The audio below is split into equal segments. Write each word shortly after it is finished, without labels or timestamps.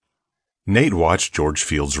Nate watched George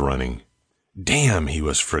Fields running. Damn, he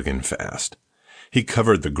was friggin' fast. He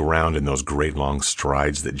covered the ground in those great long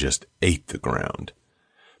strides that just ate the ground.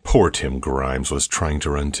 Poor Tim Grimes was trying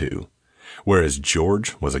to run too, whereas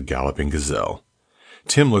George was a galloping gazelle.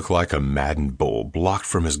 Tim looked like a maddened bull blocked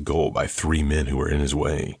from his goal by 3 men who were in his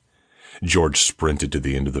way. George sprinted to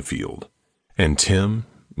the end of the field. And Tim,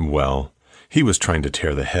 well, he was trying to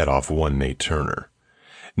tear the head off one Nate Turner.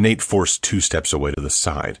 Nate forced 2 steps away to the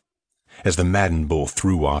side as the maddened bull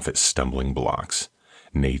threw off its stumbling blocks,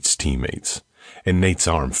 Nate's teammates, and Nate's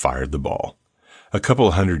arm fired the ball. A couple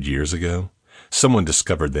 100 years ago, someone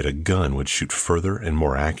discovered that a gun would shoot further and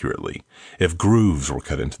more accurately if grooves were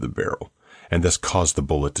cut into the barrel, and thus caused the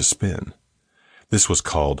bullet to spin. This was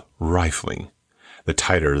called rifling. The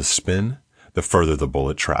tighter the spin, the further the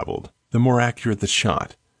bullet traveled, the more accurate the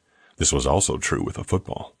shot. This was also true with a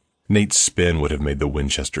football. Nate's spin would have made the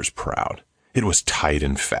Winchesters proud. It was tight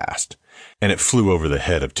and fast, and it flew over the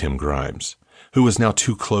head of Tim Grimes, who was now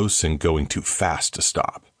too close and going too fast to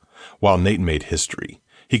stop. While Nate made history,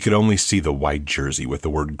 he could only see the white jersey with the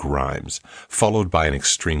word Grimes, followed by an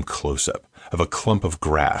extreme close-up of a clump of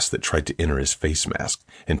grass that tried to enter his face mask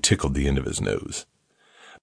and tickled the end of his nose.